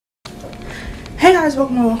guys,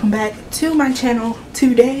 welcome back to my channel.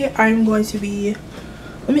 Today I'm going to be,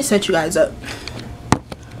 let me set you guys up.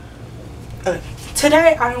 Okay.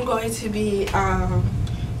 Today I'm going to be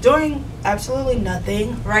doing absolutely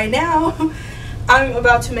nothing right now. I'm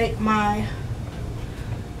about to make my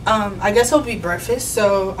I guess it'll be breakfast.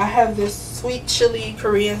 So I have this sweet chili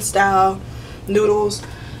Korean style noodles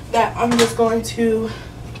that I'm just going to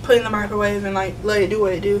put in the microwave and like let it do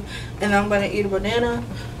what it do, and I'm gonna eat a banana.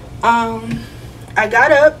 I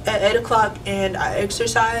got up at 8 o'clock and I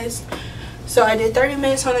exercised. So I did 30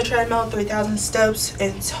 minutes on the treadmill, 3,000 steps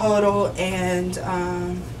in total, and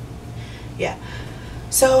yeah.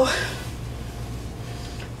 So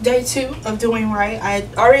day 2 of doing right. I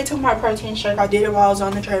already took my protein shake. I did it while I was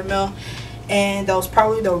on the treadmill, and that was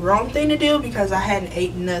probably the wrong thing to do because I hadn't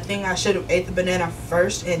ate nothing. I should have ate the banana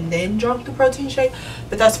first and then drunk the protein shake,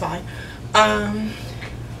 but that's fine.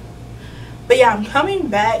 But yeah, I'm coming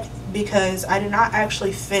back because I did not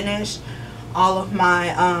actually finish all of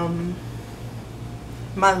my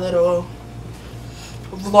my little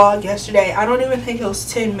vlog yesterday. I don't even think it was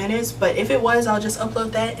 10 minutes, but if it was, I'll just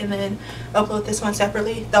upload that and then upload this one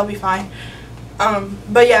separately. That'll be fine.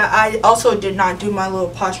 But yeah, I also did not do my little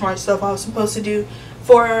Poshmark stuff I was supposed to do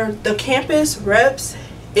for the campus reps.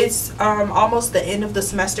 It's almost the end of the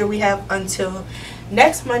semester. We have until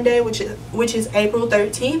next Monday, which is April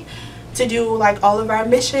 13th, to do like all of our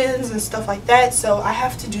missions and stuff like that. So I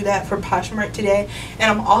have to do that for Poshmark today,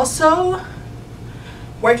 and I'm also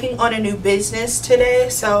working on a new business today.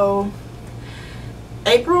 So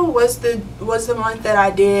April was the month that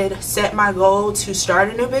I did set my goal to start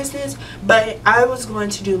a new business, but I was going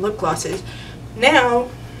to do lip glosses. Now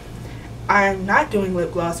I'm not doing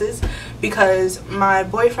lip glosses because my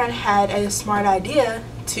boyfriend had a smart idea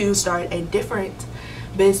to start a different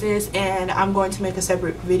business, and I'm going to make a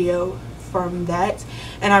separate video from that,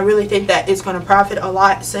 and I really think that it's going to profit a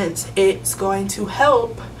lot since it's going to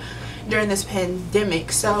help during this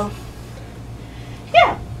pandemic. So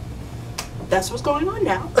yeah, that's what's going on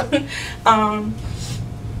now.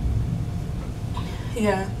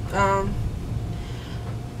 Yeah,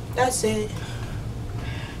 that's it.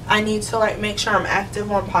 I need to like make sure I'm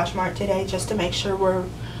active on Poshmark today just to make sure we're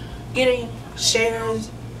getting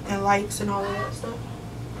shares and likes and all of that stuff.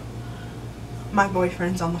 My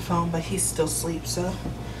boyfriend's on the phone, but he's still asleep, so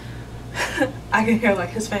I can hear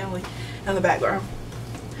like his family in the background.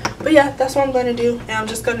 But yeah, that's what I'm gonna do, and I'm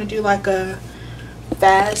just gonna do like a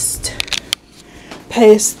fast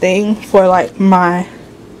paced thing for like my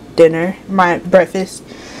dinner, my breakfast.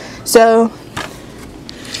 So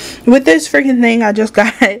with this freaking thing, I just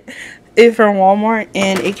got it from Walmart,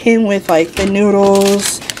 and it came with like the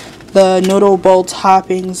noodles, the noodle bowl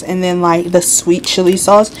toppings, and then like the sweet chili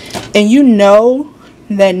sauce. And you know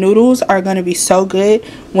that noodles are going to be so good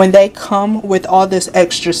when they come with all this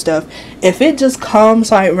extra stuff. If it just comes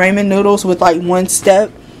like ramen noodles with like one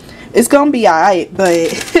step, it's going to be alright,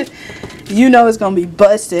 but you know it's going to be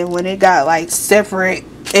busted when it got like separate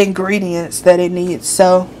ingredients that it needs.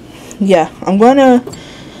 So yeah, I'm going to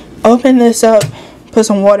open this up, put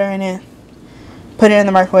some water in it, put it in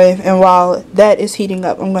the microwave, and while that is heating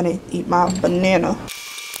up, I'm going to eat my banana.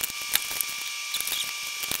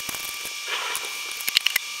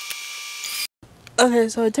 Okay,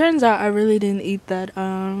 so it turns out I really didn't eat that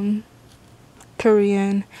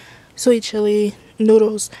Korean sweet chili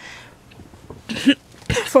noodles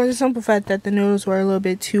for the simple fact that the noodles were a little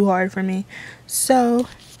bit too hard for me. So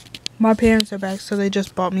my parents are back, so they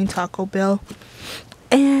just bought me Taco Bell,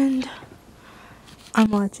 and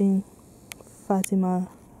I'm watching Fatima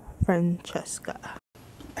Francesca.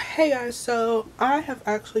 Hey guys, so I have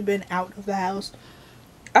actually been out of the house.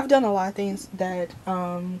 I've done a lot of things that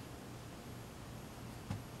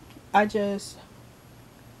I just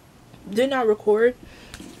did not record.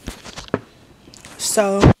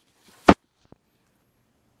 So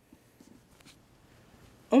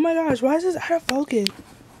oh my gosh, why is this out of focus?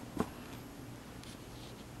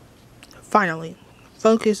 Finally,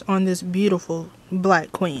 focus on this beautiful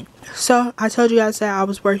black queen. So I told you guys that I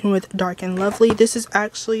was working with Dark and Lovely. This is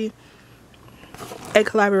actually a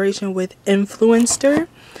collaboration with Influencer.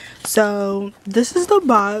 So this is the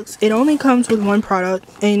box. It only comes with one product,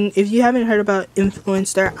 and if you haven't heard about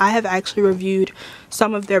Influencer, I have actually reviewed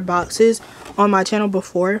some of their boxes on my channel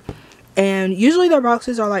before, and usually their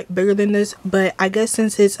boxes are like bigger than this, but I guess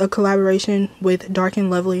since it's a collaboration with Dark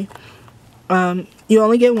and Lovely, you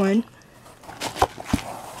only get one.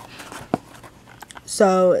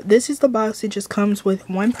 So this is the box. It just comes with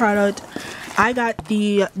one product. I got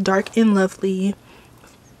the Dark and Lovely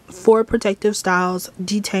 4 Protective Styles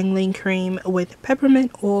Detangling Cream with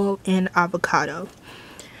peppermint oil and avocado.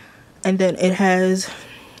 and then it has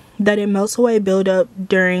that it melts away buildup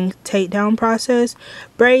during takedown process,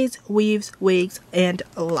 braids, weaves, wigs, and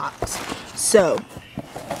locks. So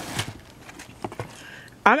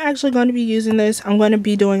I'm actually going to be using this. I'm going to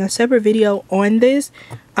be doing a separate video on this.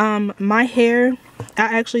 My hair,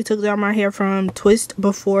 I actually took down my hair from Twist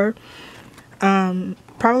before,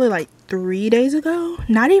 probably like 3 days ago.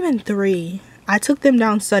 Not even 3. I took them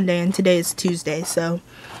down Sunday and today is Tuesday, so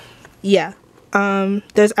yeah.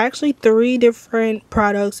 There's actually 3 different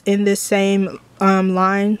products in this same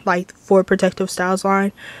line, like for Protective Styles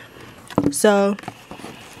line. So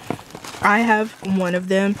I have one of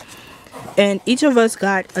them, and each of us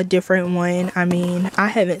got a different one. I mean, I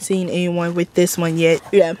haven't seen anyone with this one yet.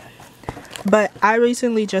 Yeah, but I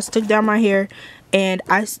recently just took down my hair, and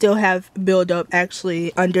I still have buildup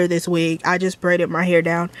actually under this wig. I just braided my hair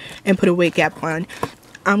down and put a wig cap on.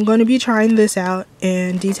 I'm going to be trying this out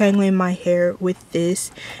and detangling my hair with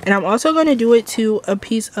this, and I'm also going to do it to a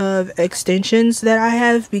piece of extensions that I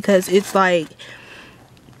have, because it's like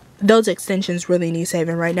those extensions really need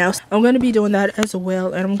saving right now. So I'm going to be doing that as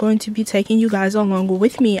well, and I'm going to be taking you guys along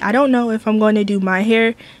with me. I don't know if I'm going to do my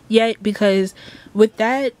hair yet, because with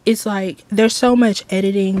that it's like there's so much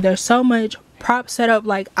editing, there's so much prop setup.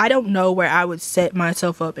 Like, I don't know where I would set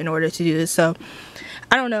myself up in order to do this, so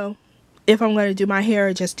I don't know if I'm going to do my hair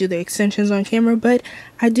or just do the extensions on camera. But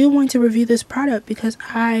I do want to review this product because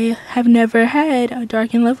I have never had a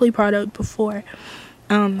Dark and Lovely product before,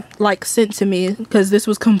 like sent to me, because this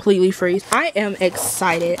was completely free. I am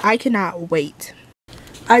excited. I cannot wait.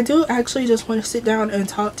 I do actually just want to sit down and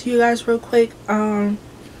talk to you guys real quick.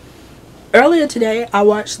 Earlier today I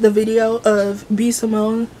watched the video of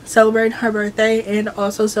Simone celebrating her birthday and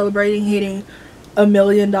also celebrating hitting $1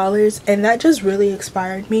 million, and that just really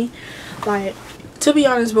inspired me. Like, to be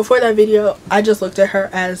honest, before that video I just looked at her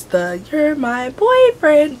as the "you're my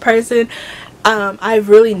boyfriend" person. I've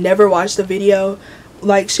really never watched the video.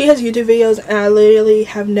 Like, she has YouTube videos and I literally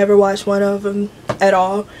have never watched one of them at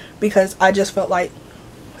all, because I just felt like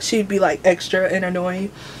she'd be like extra and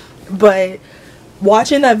annoying. But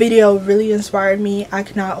watching that video really inspired me. I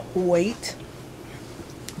cannot wait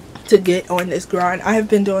to get on this grind. I have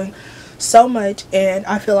been doing so much and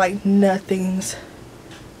I feel like nothing's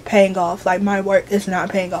paying off. Like, my work is not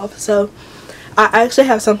paying off. So I actually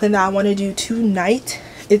have something that I want to do tonight.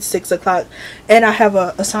 It's 6 o'clock and I have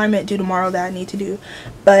an assignment due tomorrow that I need to do,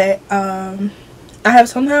 but I have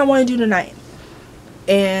something I want to do tonight,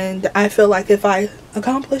 and I feel like if I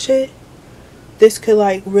accomplish it, this could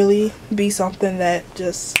like really be something that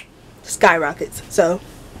just skyrockets. So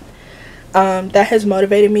that has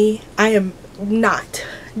motivated me. I am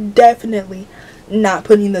definitely not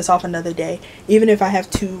putting this off another day. Even if I have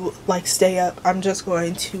to like stay up, I'm just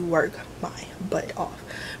going to work my butt off,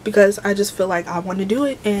 because I just feel like I want to do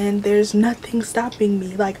it and there's nothing stopping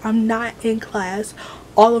me. Like, I'm not in class.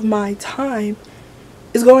 All of my time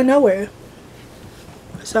is going nowhere.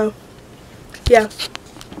 So yeah.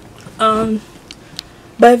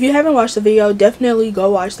 But if you haven't watched the video, definitely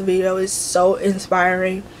go watch the video. It's so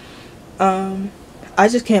inspiring. I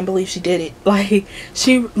just can't believe she did it. Like,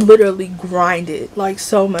 she literally grinded like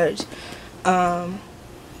so much, and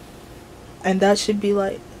that should be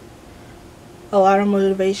like a lot of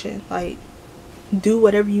motivation. Like, do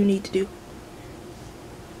whatever you need to do.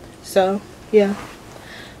 So yeah,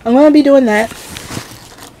 I'm gonna be doing that,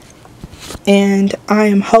 and I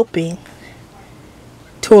am hoping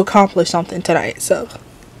to accomplish something tonight. So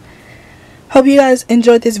hope you guys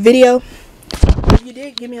enjoyed this video. If you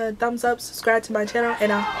did, give me a thumbs up, subscribe to my channel,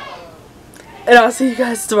 and I'll see you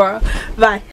guys tomorrow. Bye.